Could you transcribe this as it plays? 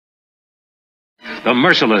the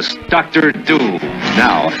merciless Dr. Doom.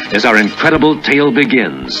 Now, as our incredible tale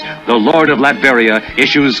begins, the Lord of Latveria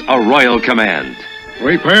issues a royal command.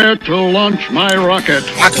 Prepare to launch my rocket.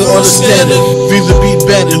 I can understand it. Be the beat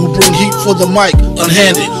bandit who bring heat for the mic,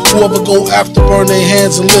 unhanded. Whoever go after burn their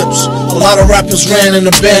hands and lips. A lot of rappers ran and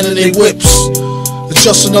abandoned their whips. It's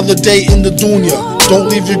just another day in the dunya. Don't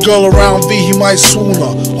leave your girl around V, he might swoon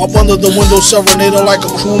her. Up under the window, serenade her like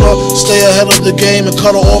a crooner. Stay ahead of the game and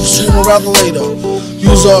cut her off sooner rather later.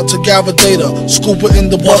 Use her to gather data. Scoop her in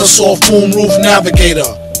the butter soft boom roof navigator.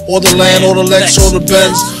 Or the land, or the Lex, or the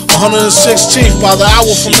Benz. 116th by the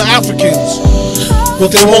hour from the Africans. But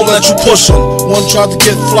they won't let you push them. One tried to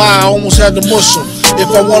get fly, I almost had to mush him. If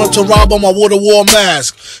I wanted to rob him, I would've wore a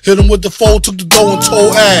mask. Hit him with the foe, took the dough and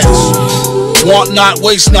told ass. Want not,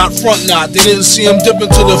 waist not, front not. They didn't see him dip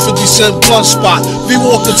into the 50-cent blunt spot. V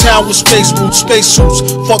walked the town with space boots, space suits.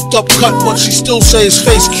 Fucked up cut, but she still say his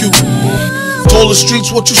face cute. Told the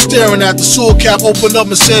streets, what you staring at? The sewer cap opened up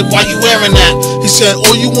and said, why you wearing that? He said,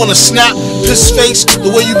 oh, you wanna snap? Piss face? The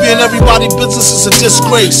way you be in everybody's business is a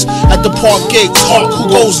disgrace. At the park gates, Hawk,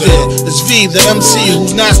 who goes there? It's V, the MC,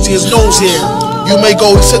 who's nasty as nose hair. You may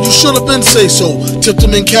go, he said you should have been say so. Tipped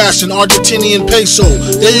him in cash in Argentinian peso.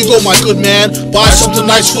 There you go, my good man. Buy something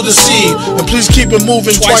nice for the seed. And please keep it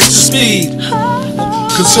moving twice the speed.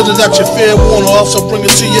 Consider that your fair warning, or else I'll bring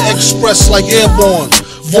it to you express like airborne.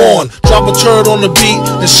 Vaughn, drop a turd on the beat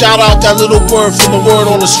and shout out that little word from the word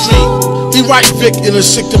on the street. He write Vic in a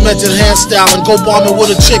sick demented hand style and go bombing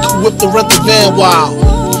with a chick who whipped the rented van wild.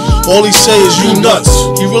 All he say is you nuts.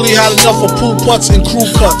 He really had enough of pool putts and crew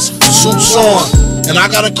cuts. Soup's on, and I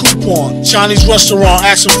got a coupon. Chinese restaurant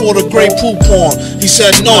asking for the great poop porn. He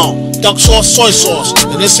said no, duck sauce, soy sauce.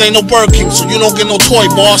 And this ain't no Burger King, so you don't get no toy,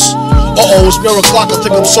 boss. Uh-oh, it's bare o'clock, I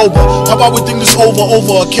think I'm sober. How about we think this over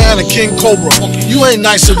a can of King Cobra? You ain't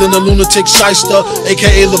nicer than the lunatic shyster,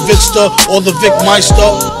 aka the Vitster or the Vic Meister.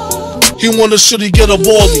 He wonder should he get a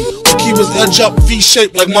baldy or keep his edge up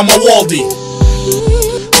V-shaped like Mama Waldy.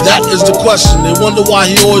 That is the question. They wonder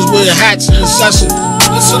why he always wear hats in the session.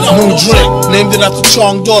 New drink, named it after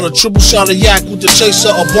Chong daughter. Triple shot of yak with the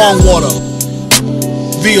chaser of bong water.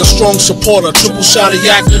 V a strong supporter. Triple shot of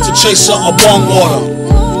yak with the chaser of bong water.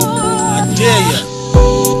 Dare ya.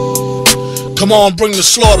 Come on, bring the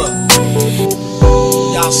slaughter.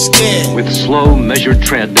 Y'all scared. With slow, measured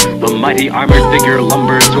tread, the mighty armored figure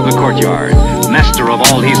lumbers through the courtyard, master of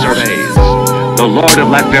all he surveys. The Lord of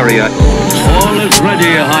Latveria. All is ready,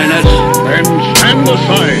 Your Highness. Then stand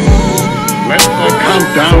aside. Let the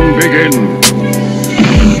countdown begin.